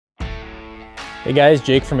Hey guys,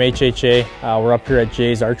 Jake from HHA. We're up here at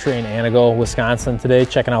Jay's Archery in Anago, Wisconsin today,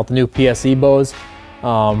 checking out the new PSE bows.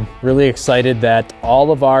 Really excited that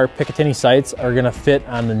all of our Picatinny sights are going to fit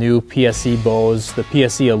on the new PSE bows, the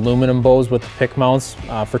PSE aluminum bows with the pick mounts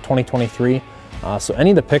for 2023. So any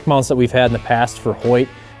of the pick mounts that we've had in the past for Hoyt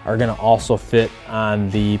are going to also fit on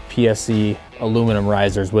the PSE aluminum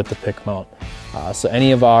risers with the pick mount. So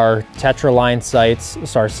any of our Tetra line sights,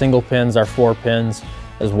 so our single pins, our 4 pins,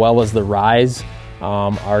 as well as the rise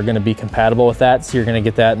are going to be compatible with that. So you're going to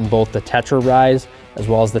get that in both the Tetra rise as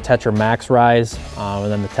well as the Tetra Max rise,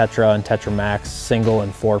 and then the Tetra and Tetra Max single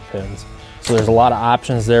and 4 pins. So there's a lot of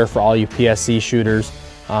options there for all you PSE shooters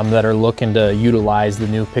that are looking to utilize the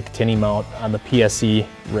new Picatinny mount on the PSE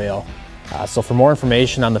rail. So for more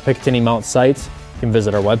information on the Picatinny mount sights, you can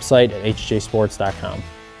visit our website at hhsports.com.